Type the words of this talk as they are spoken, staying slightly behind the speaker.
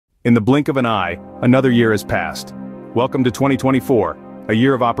In the blink of an eye, another year has passed. Welcome to 2024, a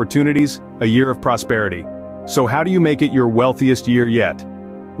year of opportunities, a year of prosperity. So how do you make it your wealthiest year yet?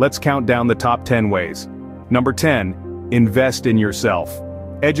 Let's count down the top 10 ways. Number 10, invest in yourself.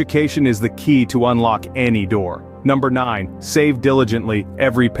 Education is the key to unlock any door. Number 9, save diligently,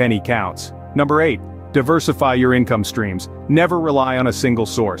 every penny counts. Number 8, diversify your income streams, never rely on a single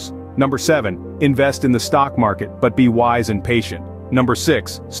source. Number 7, invest in the stock market, but be wise and patient. Number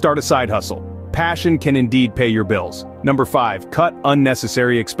 6, start a side hustle. Passion can indeed pay your bills. Number 5, cut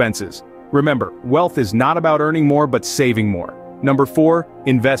unnecessary expenses. Remember, wealth is not about earning more but saving more. Number 4,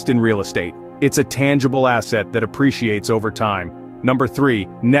 invest in real estate. It's a tangible asset that appreciates over time. Number 3,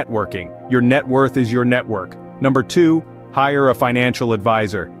 networking. Your net worth is your network. Number 2, hire a financial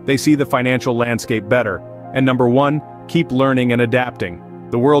advisor. They see the financial landscape better. And number 1, keep learning and adapting.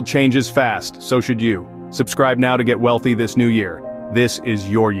 The world changes fast, so should you. Subscribe now to get wealthy this new year. This is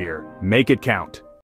your year. Make it count.